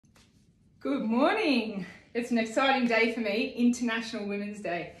Good morning. It's an exciting day for me, International Women's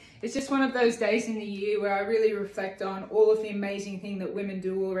Day. It's just one of those days in the year where I really reflect on all of the amazing things that women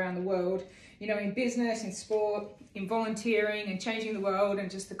do all around the world, you know, in business, in sport, in volunteering and changing the world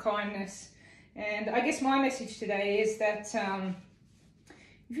and just the kindness. And I guess my message today is that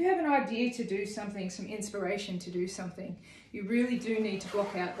if you have an idea to do something, some inspiration to do something, you really do need to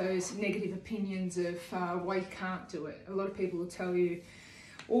block out those negative opinions of why you can't do it. A lot of people will tell you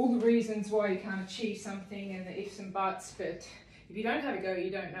all the reasons why you can't achieve something and the ifs and buts, but if you don't have a go, you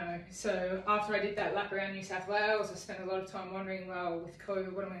don't know. So after I did that lap around New South Wales, I spent a lot of time wondering, well, with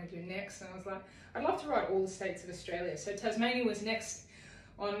COVID, what am I going to do next? And I was like, I'd love to ride all the states of Australia. So Tasmania was next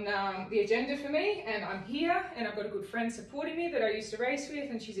on the agenda for me, and I'm here, and I've got a good friend supporting me that I used to race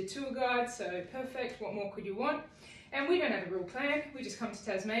with, and she's a tour guide, so perfect. What more could you want? And we don't have a real plan. We just come to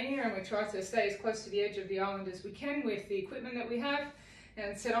Tasmania and we try to stay as close to the edge of the island as we can with the equipment that we have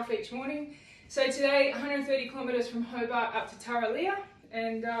and set off each morning. So today, 130 kilometres from Hobart up to Tarraleah,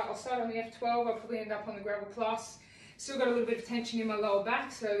 and I'll start on the F12. I'll probably end up on the Gravel Plus. Still got a little bit of tension in my lower back,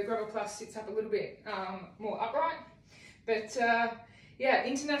 so the Gravel Plus sits up a little bit more upright. But yeah,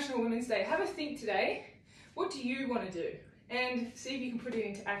 International Women's Day. Have a think today. What do you want to do? And see if you can put it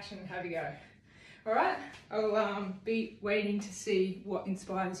into action and have a go. All right, I'll be waiting to see what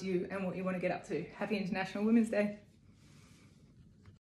inspires you and what you want to get up to. Happy International Women's Day.